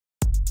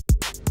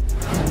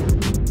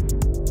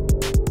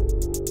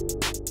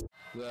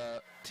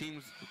the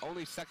team's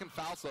only second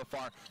foul so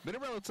far. Been a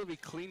relatively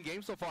clean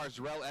game so far as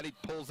Jarell Eddy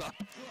pulls up,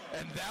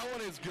 and that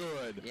one is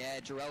good. Yeah,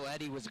 Jarell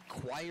Eddy was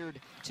acquired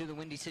to the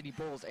Windy City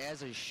Bulls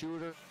as a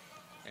shooter.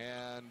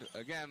 And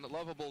again,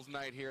 Lovable's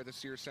night here at the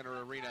Sears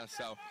Center Arena.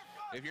 So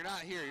if you're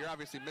not here, you're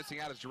obviously missing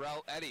out. As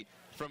Jarell Eddy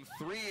from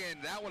 3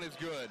 in, that one is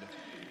good.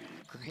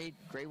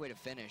 Great way to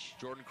finish.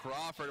 Jordan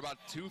Crawford about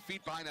 2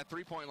 feet behind that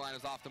three-point line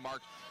is off the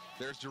mark.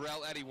 There's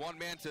Jarell Eddy, one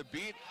man to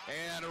beat,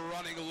 and a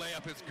running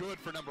layup is good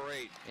for number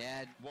 8.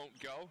 Yeah. Won't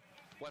go.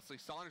 Wesley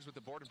Saunders with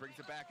the board and brings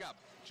it back up.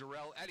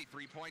 Jarell Eddy,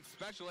 three-point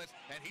specialist,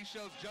 and he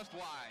shows just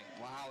why.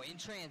 Wow, in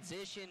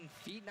transition,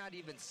 feet not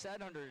even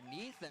set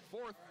underneath it.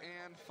 4th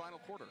and final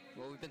quarter.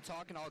 Well, we've been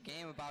talking all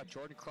game about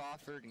Jordan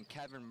Crawford and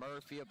Kevin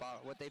Murphy,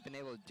 about what they've been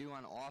able to do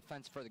on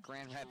offense for the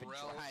Grand Rapids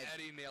Jarell Drive.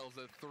 Eddy nails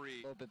a 3. A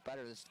little bit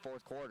better this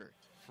 4th quarter.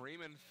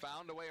 Freeman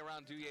found a way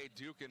around Douye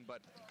Dukin,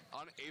 but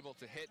unable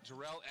to hit.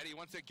 Jarell Eddy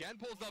once again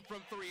pulls up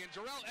from 3, and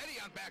Jarell Eddy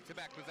on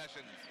back-to-back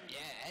possessions.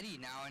 Yeah, Eddy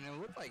now, and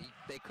it looked like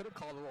they could have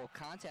called a little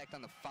contact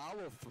on the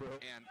follow-through.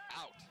 And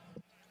out.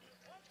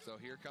 So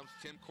here comes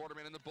Tim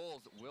Quarterman and the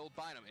Bulls. Will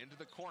Bynum into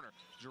the corner.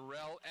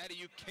 Jarell Eddy,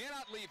 you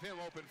cannot leave him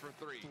open for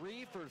 3.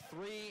 3 for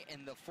 3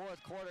 in the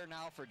 4th quarter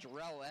now for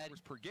Jarell Eddy.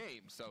 Per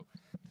game, so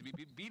to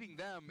be beating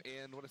them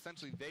in what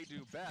essentially they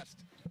do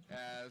best,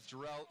 as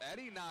Jarell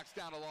Eddy knocks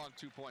down a long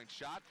 2-point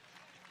shot.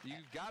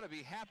 You've got to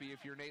be happy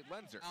if you're Nate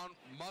Lenzer.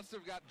 Must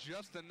have got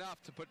just enough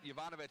to put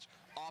Jovanovic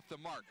off the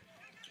mark.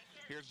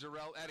 Here's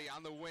Jarell Eddy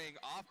on the wing.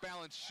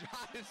 Off-balance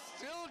shot is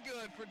still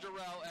good for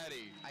Jarell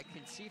Eddy. I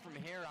can see from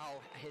here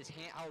how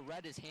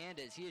red his hand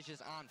is. He is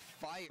just on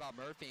fire. About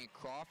Murphy and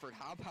Crawford.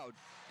 How about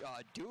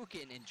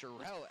Dukin and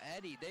Jarell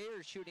Eddy? They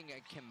are shooting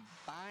a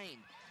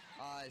combined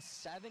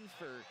 7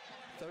 for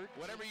 13.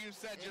 Whatever you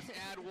said, just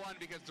add 1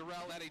 because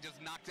Jarell Eddy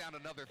just knocked down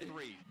another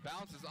 3.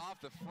 Bounces off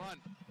the front.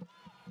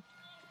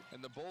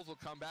 And the Bulls will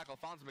come back.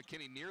 Alphonso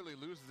McKinney nearly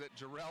loses it.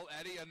 Jarell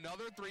Eddy,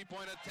 another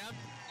 3-point attempt.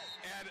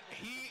 And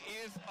he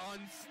is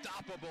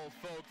unstoppable,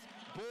 folks.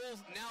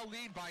 Bulls now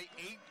lead by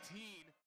 18.